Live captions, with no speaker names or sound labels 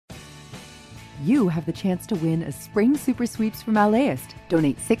you have the chance to win a spring super sweeps from LAist.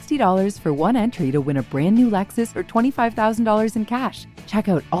 Donate $60 for one entry to win a brand new Lexus or $25,000 in cash. Check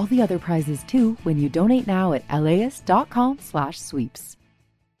out all the other prizes too when you donate now at LAist.com/sweeps.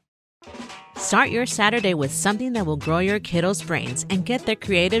 Start your Saturday with something that will grow your kiddos' brains and get their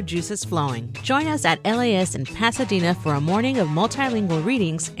creative juices flowing. Join us at LAist in Pasadena for a morning of multilingual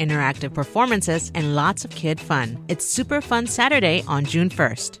readings, interactive performances, and lots of kid fun. It's Super Fun Saturday on June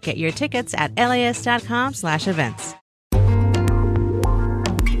 1st. Get your tickets at LAist.com/events.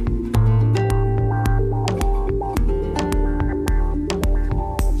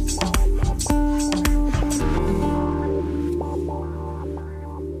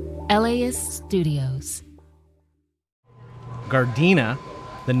 LAist Studios. Gardena,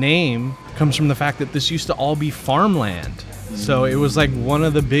 the name, comes from the fact that this used to all be farmland. So it was like one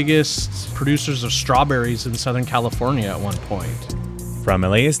of the biggest producers of strawberries in Southern California at one point. From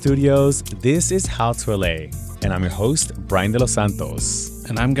LAist Studios, this is How to LA, and I'm your host, Brian De Los Santos.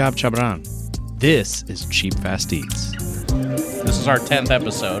 And I'm Gab Chabran. This is Cheap Fast Eats. This is our 10th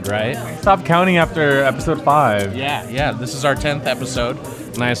episode, right? Stop counting after episode 5. Yeah, this is our 10th episode.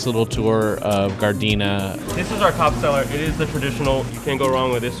 Nice little tour of Gardena. This is our top seller. It is the traditional. You can't go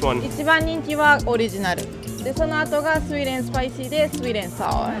wrong with this one. 一番人気はオリジナル。で、その後がスイート&スパイシーでスイート&サ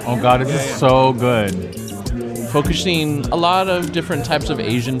ワー。 Oh god, this is so good. Focusing a lot of different types of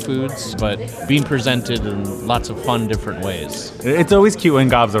Asian foods, but being presented in lots of fun different ways. It's always cute when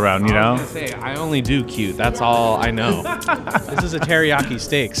Gab's around, you know? I was gonna say, I only do cute. That's all I know. This is a teriyaki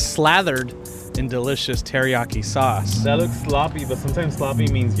steak slathered in delicious teriyaki sauce. That looks sloppy, but sometimes sloppy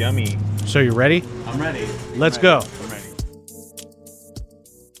means yummy. So you ready? I'm ready. Let's go. I'm ready.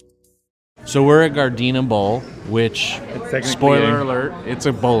 So we're at Gardena Bowl, which, spoiler alert, it's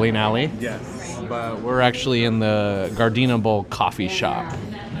a bowling alley. Yes. But we're actually in the Gardena Bowl coffee shop,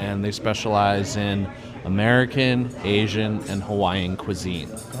 and they specialize in American, Asian, and Hawaiian cuisine.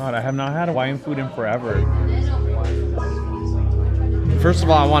 God, I have not had Hawaiian food in forever. First of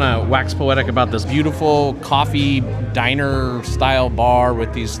all, I want to wax poetic about this beautiful coffee diner style bar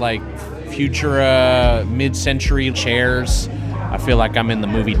with these like Futura mid-century chairs. I feel like I'm in the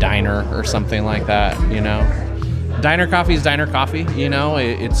movie Diner or something like that, you know? Diner coffee is diner coffee, you know?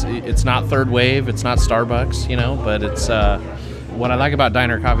 It's not third wave, it's not Starbucks, you know? But it's, what I like about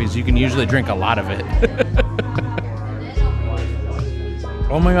diner coffee is you can usually drink a lot of it.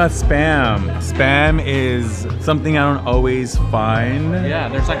 Oh my god, Spam. Spam is something I don't always find. Yeah,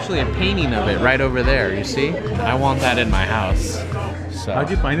 there's actually a painting of it right over there, you see? I want that in my house. So How'd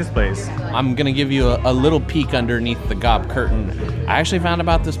you find this place? I'm going to give you a little peek underneath the gob curtain. I actually found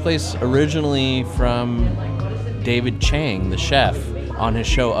about this place originally from David Chang, the chef, on his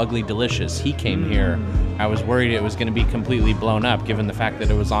show Ugly Delicious. He came here. I was worried it was going to be completely blown up given the fact that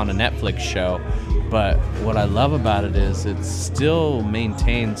it was on a Netflix show. But what I love about it is it still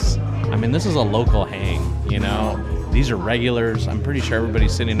maintains, I mean, this is a local hang, you know? These are regulars. I'm pretty sure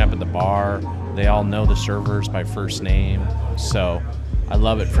everybody's sitting up at the bar. They all know the servers by first name. So I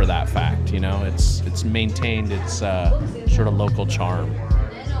love it for that fact, you know? It's maintained its sort of local charm.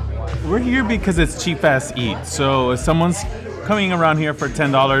 We're here because it's cheap fast eat. So if someone's coming around here for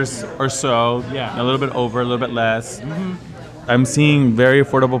 $10 or so, Yeah. a little bit over, a little bit less. I'm seeing very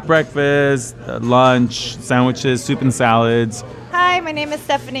affordable breakfast, lunch, sandwiches, soup and salads. Hi, my name is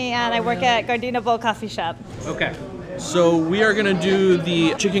Stephanie and I work at Gardena Bowl Coffee Shop. Okay. So we are going to do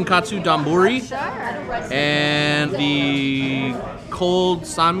the chicken katsu donburi and the cold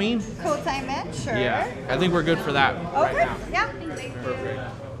sanmin. Cold Simon, sure. Yeah, I think we're good for that right now. Yeah.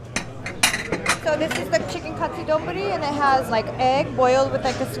 So this is the chicken katsu donburi and it has like egg boiled with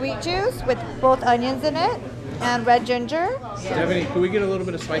like a sweet juice with both onions in it and red ginger. Stephanie, can we get a little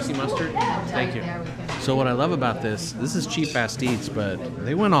bit of spicy mustard? Thank you. So what I love about this is cheap fast eats, but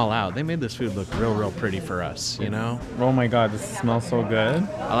they went all out. They made this food look real pretty for us, you know? Oh my god, this smells so good.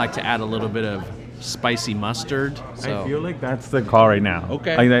 I like to add a little bit of spicy mustard. So. I feel like that's the call right now.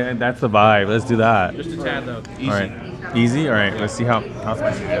 Okay. Like, that's the vibe. Let's do that. Just a tad though. Easy. All right. Easy? All right. Let's see how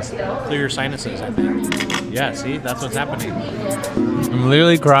spicy it is. Clear your sinuses, I think. Yeah, see? That's what's happening. I'm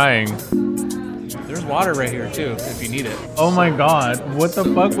literally crying. There's water right here too, if you need it. Oh my god. What the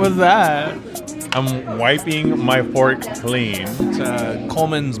fuck was that? I'm wiping my fork clean. It's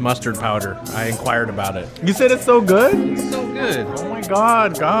Coleman's mustard powder. I inquired about it. You said it's so good? It's so good. Oh my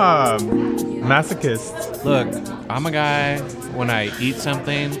god, God. Masochist. Look, I'm a guy, when I eat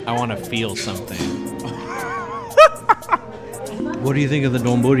something, I want to feel something. What do you think of the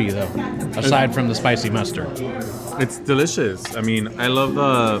donburi, though? Aside from the spicy mustard. It's delicious. I mean, I love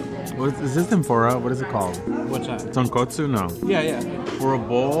the... Is this tempura? What is it called? What's that? Tonkotsu? No. Yeah. For a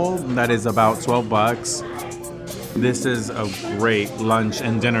bowl that is about $12, this is a great lunch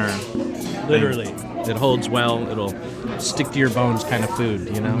and dinner. Literally. It holds well. It'll stick to your bones kind of food,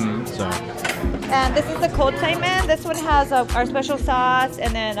 you know? Mm-hmm. So. And this is the cold man. This one has our special sauce,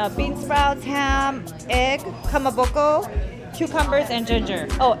 and then bean sprouts, ham, egg, kamaboko, cucumbers, and ginger.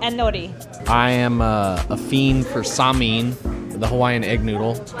 Oh, and nori. I am a fiend for samin, the Hawaiian egg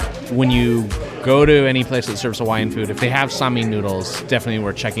noodle. When you go to any place that serves Hawaiian food, if they have samin noodles, definitely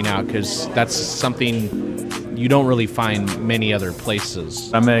worth checking out because that's something you don't really find many other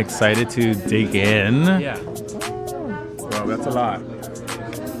places. I'm excited to dig in. Yeah. Wow, that's a lot.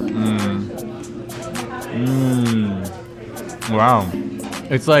 Wow.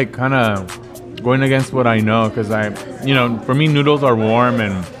 It's like kind of going against what I know because for me, noodles are warm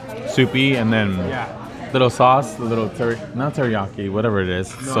and soupy, and then little sauce, the little not teriyaki, whatever it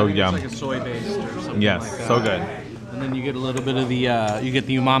is. No, so it's yum. like a soy based or something. Yes, like so good. And then you get a little bit of the you get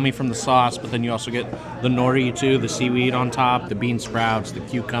the umami from the sauce, but then you also get the nori too, the seaweed on top, the bean sprouts, the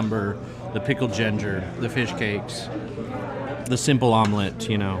cucumber, the pickled ginger, the fish cakes, the simple omelet.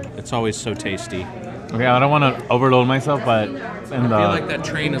 It's always so tasty. Okay, I don't want to overload myself, but I feel like that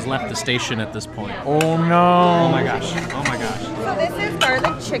train has left the station at this point. Oh no! Oh my gosh! So this is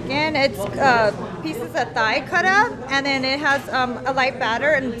garlic chicken. It's pieces of thigh cut up, and then it has a light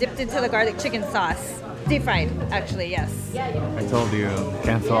batter and dipped into the garlic chicken sauce. Deep fried, actually, yes. I told you,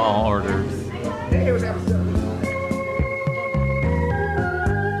 cancel all orders.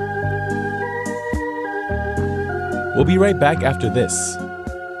 We'll be right back after this.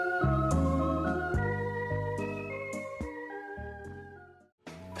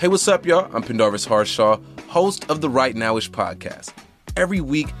 Hey, what's up, y'all? I'm Pendarvis Harshaw, host of the Right Nowish podcast. Every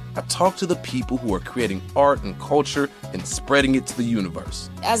week, I talk to the people who are creating art and culture and spreading it to the universe.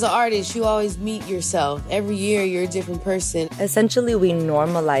 As an artist, you always meet yourself. Every year, you're a different person. Essentially, we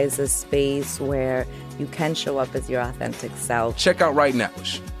normalize a space where you can show up as your authentic self. Check out Right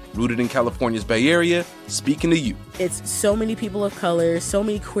Nowish. Rooted in California's Bay Area, speaking to you. It's so many people of color, so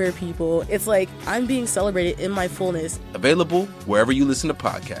many queer people. It's like I'm being celebrated in my fullness. Available wherever you listen to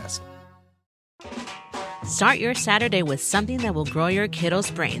podcasts. Start your Saturday with something that will grow your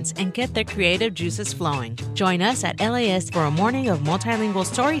kiddos' brains and get their creative juices flowing. Join us at LAist for a morning of multilingual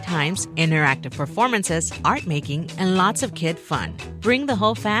story times, interactive performances, art making, and lots of kid fun. Bring the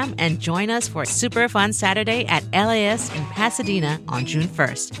whole fam and join us for a super fun Saturday at LAist in Pasadena on June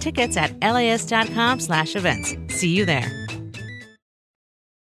 1st. Tickets at laist.com/events. See you there.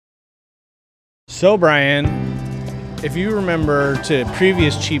 So, Brian, if you remember to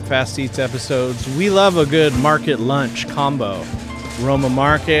previous Cheap Fast Eats episodes, we love a good market lunch combo. Roma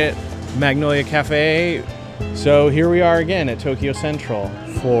Market, Magnolia Cafe. So here we are again at Tokyo Central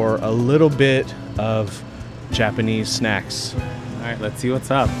for a little bit of Japanese snacks. All right, let's see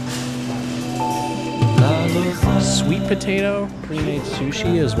what's up. Sweet potato, pre-made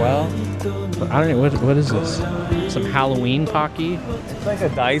sushi as well. But I don't know, what is this? Some Halloween pocky? It's like a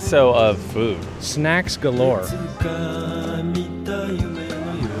daiso of food. Snacks galore. How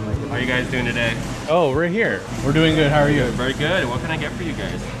are you guys doing today? Oh, we're here. We're doing good. How are you? Very good. What can I get for you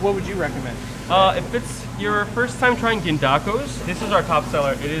guys? What would you recommend? If it's your first time trying Gindacos, this is our top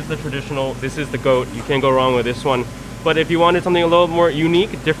seller. It is the traditional. This is the GOAT. You can't go wrong with this one. But if you wanted something a little more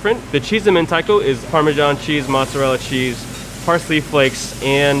unique, different, the cheese and mentaiko is Parmesan cheese, mozzarella cheese, parsley flakes,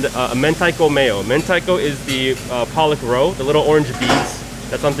 and a mentaiko mayo. Mentaiko is the pollock roe, the little orange beads.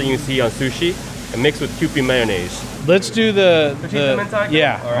 That's something you see on sushi, and mixed with Kewpie mayonnaise. Let's do the cheese and mentaiko?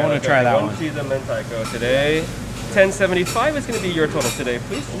 Yeah, All right, I want to try that one. Cheese and mentaiko today. $10.75 is going to be your total today,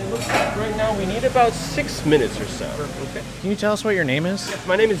 please. And it looks like right now we need about 6 minutes or so. Okay. Can you tell us what your name is? Yes,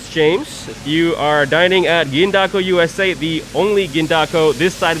 my name is James. You are dining at Gindaco USA, the only Gindaco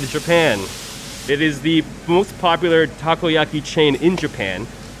this side of Japan. It is the most popular takoyaki chain in Japan,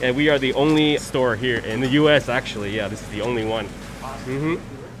 and we are the only store here in the US, actually. Yeah, this is the only one. Mm-hmm.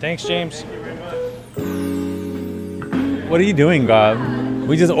 Thanks, James. What are you doing, Gab?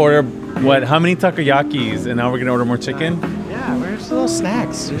 We just ordered, how many takoyakis, and now we're going to order more chicken? Yeah, we're just little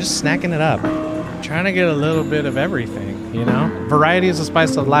snacks. We're just snacking it up. Trying to get a little bit of everything, you know? Variety is the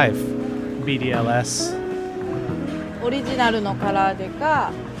spice of life. BDLS. オリジナルの唐揚げ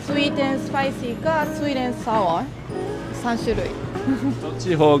か、スイート&スパイシーか、スイート&サワー、3種類。どっ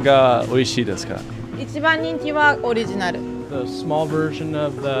ち方が美味しいですか？一番人気はオリジナル。The small version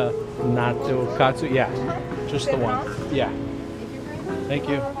of the natto katsu, yeah, just the one. Yeah. Thank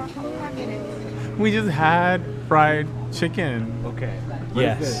you. We just had fried chicken. Okay. What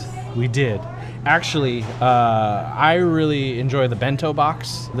is Yes, we did. Actually, I really enjoy the bento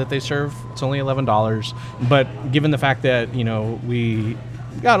box that they serve. It's only $11, but given the fact that, you know, we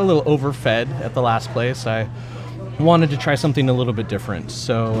got a little overfed at the last place, I wanted to try something a little bit different.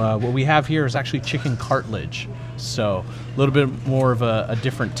 So what we have here is actually chicken cartilage. So a little bit more of a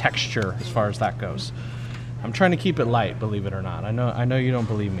different texture as far as that goes. I'm trying to keep it light, believe it or not. I know you don't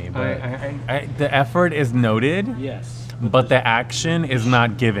believe me, but the effort is noted. Yes. But the action is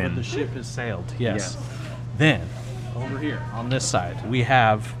not given. But the ship has sailed. Yes. Then over here on this side we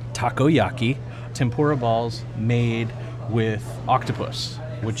have takoyaki, tempura balls made with octopus,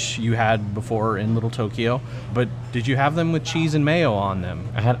 which you had before in Little Tokyo. But did you have them with cheese and mayo on them?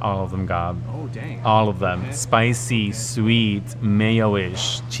 I had all of them, Gab. Oh, dang. All of them. Okay. Spicy, sweet,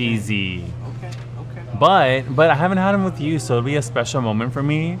 mayo-ish, cheesy. Okay. But I haven't had them with you, so it'll be a special moment for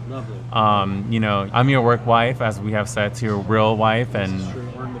me. Lovely. You know, I'm your work wife, as we have said, to your real wife, and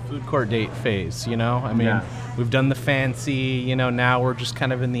we're in the food court date phase, you know? I mean, we've done the fancy, you know, now we're just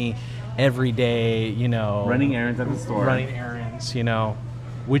kind of in the everyday, you know, running errands at the store. Running errands, you know.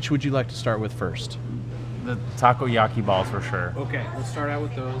 Which would you like to start with first? The takoyaki balls for sure. Okay, let's start out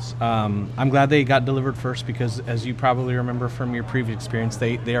with those. I'm glad they got delivered first because, as you probably remember from your previous experience,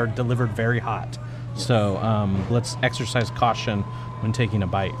 they are delivered very hot. So let's exercise caution when taking a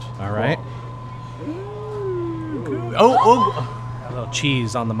bite. All right. Oh. A little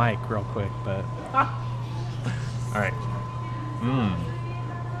cheese on the mic, real quick, but. All right.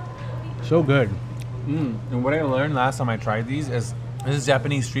 So good. And what I learned last time I tried these is this is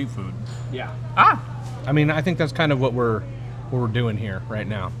Japanese street food. Yeah. I mean, I think that's kind of what we're doing here right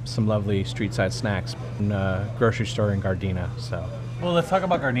now. Some lovely street side snacks in a grocery store in Gardena. So. Well, let's talk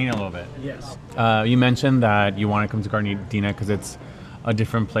about Gardena a little bit. Yes. You mentioned that you want to come to Gardena because it's a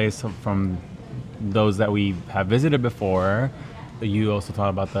different place from those that we have visited before. You also talked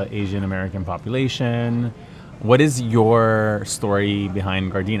about the Asian American population. What is your story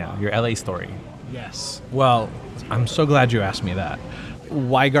behind Gardena, your LA story? Yes. Well, I'm so glad you asked me that.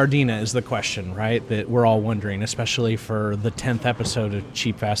 Why Gardena is the question, right? That we're all wondering, especially for the 10th episode of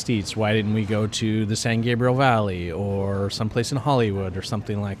Cheap Fast Eats. Why didn't we go to the San Gabriel Valley or someplace in Hollywood or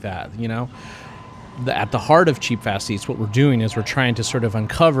something like that, you know? At the heart of Cheap Fast Eats, what we're doing is we're trying to sort of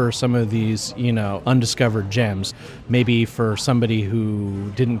uncover some of these, you know, undiscovered gems. Maybe for somebody who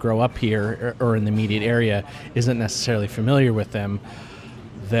didn't grow up here or in the immediate area, isn't necessarily familiar with them,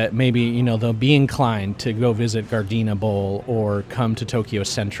 that maybe, you know, they'll be inclined to go visit Gardena Bowl or come to Tokyo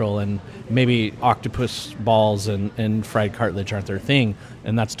Central, and maybe octopus balls and fried cartilage aren't their thing,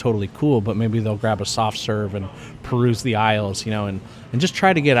 and that's totally cool, but maybe they'll grab a soft serve and peruse the aisles, you know, and just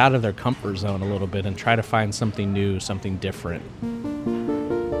try to get out of their comfort zone a little bit and try to find something new, something different.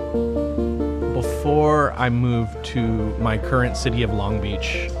 Before I moved to my current city of Long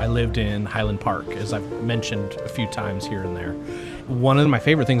Beach, I lived in Highland Park, as I've mentioned a few times here and there. One of my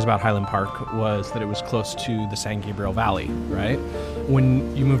favorite things about Highland Park was that it was close to the San Gabriel Valley, right?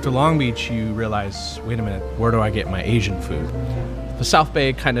 When you move to Long Beach, you realize, wait a minute, where do I get my Asian food? The South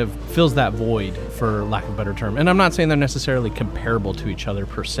Bay kind of fills that void, for lack of a better term. And I'm not saying they're necessarily comparable to each other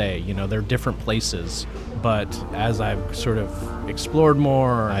per se, you know, they're different places. But as I've sort of explored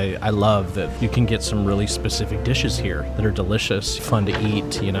more, I love that you can get some really specific dishes here that are delicious, fun to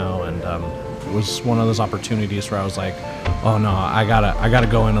eat, you know, and it was one of those opportunities where I was like, oh no, I gotta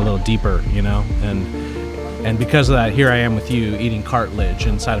go in a little deeper, you know, and because of that, here I am with you eating cartilage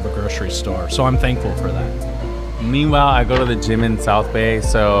inside of a grocery store. So I'm thankful for that. Meanwhile, I go to the gym in South Bay,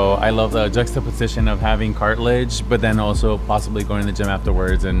 so I love the juxtaposition of having cartilage, but then also possibly going to the gym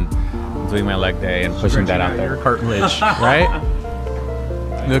afterwards and doing my leg day and pushing that out there. Cartilage, right?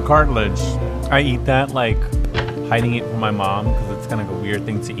 The cartilage. I eat that like hiding it from my mom because it's kind of a weird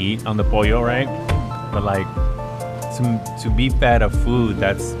thing to eat on the pollo, right? But like to be fed a food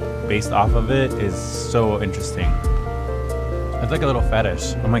that's based off of it is so interesting. It's like a little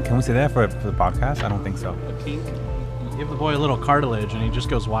fetish. I'm like, can we say that for the podcast? I don't think so. Give the boy a little cartilage and he just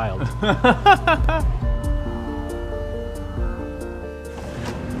goes wild.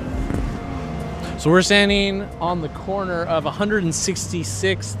 So we're standing on the corner of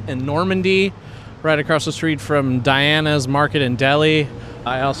 166th and Normandy, right across the street from Diana's Market and Deli.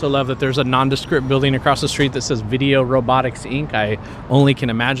 I also love that there's a nondescript building across the street that says Video Robotics Inc. I only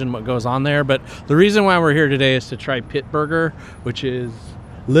can imagine what goes on there. But the reason why we're here today is to try Pitburger, which is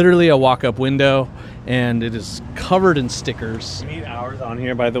literally a walk-up window, and it is covered in stickers. We need ours on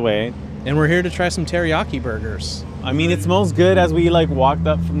here, by the way. And we're here to try some teriyaki burgers. I mean, it smells good as we like walked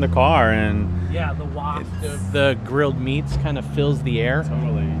up from the car, and yeah, the waft of the grilled meats kind of fills the air.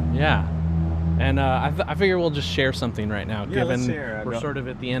 Totally. Yeah. And I figure we'll just share something right now, Yeah, let's given share. we're sort of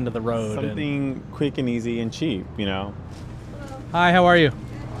at the end of the road. Something quick and easy and cheap, you know. Hi, how are you?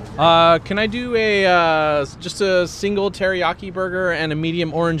 Can I do just a single teriyaki burger and a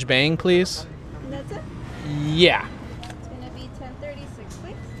medium orange bang, please? That's it? Yeah. It's going to be 10:36,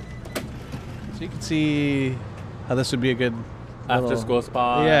 please. So you can see how this would be a good After school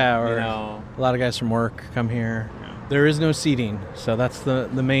spot. Yeah, or you know. a lot of guys from work come here. Yeah. There is no seating, so that's the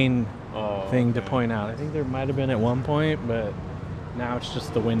main thing to point out. I think there might have been at one point, but now it's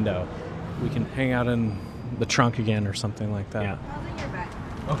just the window. We can hang out in the trunk again or something like that. Yeah.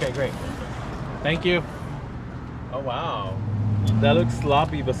 Okay, great. Thank you. Oh, wow. That looks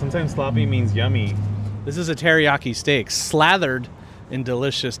sloppy, but sometimes sloppy means yummy. This is a teriyaki steak slathered in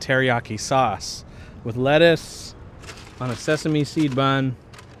delicious teriyaki sauce with lettuce on a sesame seed bun,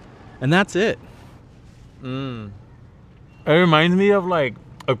 and that's it. It reminds me of like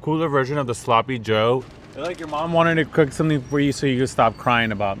a cooler version of the sloppy Joe. Like your mom wanted to cook something for you so you could stop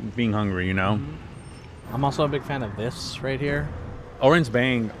crying about being hungry, you know? Mm-hmm. I'm also a big fan of this right here. Orange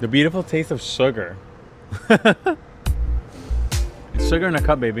bang, the beautiful taste of sugar. It's sugar in a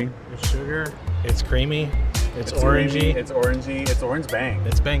cup, baby. It's sugar, it's creamy, it's orangey. It's orangey, it's orange bang.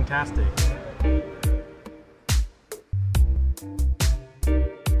 It's bang-tastic.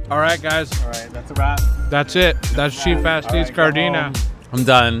 All right, guys. All right, that's a wrap. That's it. That's Cheap Fast Eats Gardena. I'm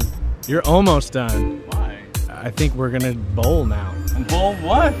done. You're almost done. Why? I think we're gonna bowl now. Bowl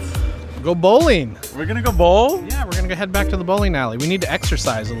what? Go bowling. We're gonna go bowl? Yeah, we're gonna go head back to the bowling alley. We need to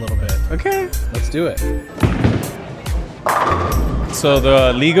exercise a little bit. Okay. Let's do it. So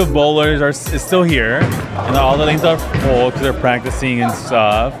the League of Bowlers is still here, and all the lanes are full because they're practicing and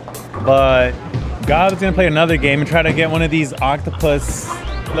stuff. But Gab is gonna play another game and try to get one of these octopus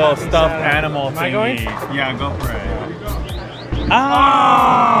little stuffed animal thingy. Am I going? Yeah, go for it.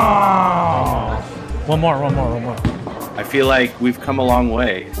 One more. I feel like we've come a long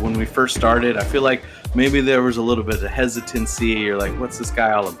way. When we first started, I feel like maybe there was a little bit of hesitancy. You're like, what's this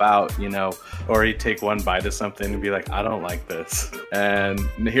guy all about? You know, or he'd take one bite of something and be like, I don't like this. And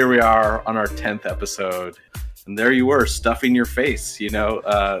here we are on our 10th episode. And there you were, stuffing your face, you know,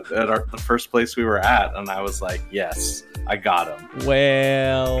 at the first place we were at. And I was like, yes, I got him.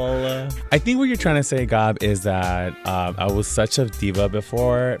 Well, I think what you're trying to say, Gab, is that I was such a diva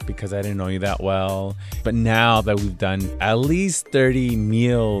before because I didn't know you that well. But now that we've done at least 30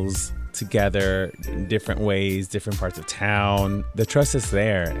 meals together in different ways, different parts of town, the trust is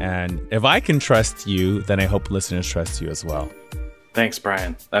there. And if I can trust you, then I hope listeners trust you as well. Thanks,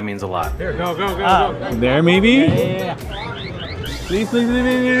 Brian. That means a lot. Here, go. There, maybe? Yeah. Please.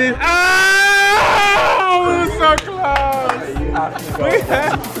 Oh, so close.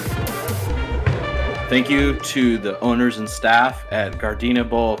 Thank you to the owners and staff at Gardena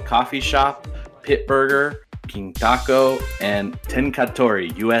Bowl Coffee Shop, Pitburger, Gindaco, and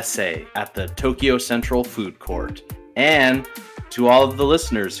Tenkatori USA at the Tokyo Central Food Court. And to all of the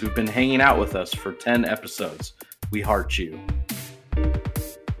listeners who've been hanging out with us for 10 episodes, we heart you.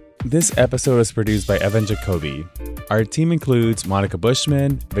 This episode is produced by Evan Jacoby. Our team includes Monica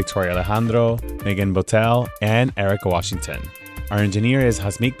Bushman, Victoria Alejandro, Megan Botel, and Erica Washington. Our engineer is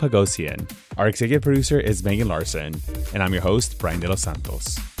Hasmik Pagosian. Our executive producer is Megan Larson. And I'm your host, Brian De Los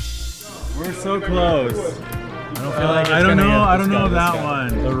Santos. We're so close. I don't feel like it's I don't gonna know that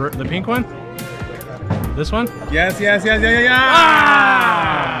one. The pink one? This one? Yes.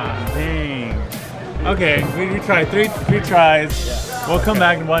 Dang. Okay, we tried three tries. Yeah. We'll come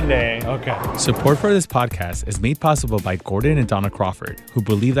back one day. Okay. Support for this podcast is made possible by Gordon and Donna Crawford, who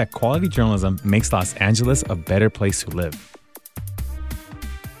believe that quality journalism makes Los Angeles a better place to live.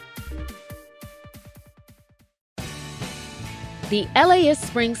 The LAist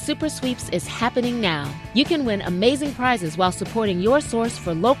Spring Super Sweeps is happening now. You can win amazing prizes while supporting your source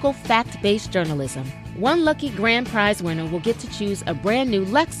for local fact-based journalism. One lucky grand prize winner will get to choose a brand new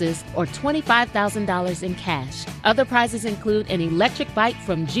Lexus or $25,000 in cash. Other prizes include an electric bike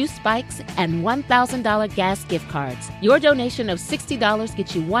from Juice Bikes and $1,000 gas gift cards. Your donation of $60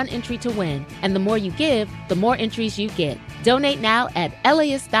 gets you one entry to win, and the more you give, the more entries you get. Donate now at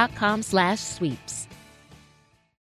LAist.com/sweeps.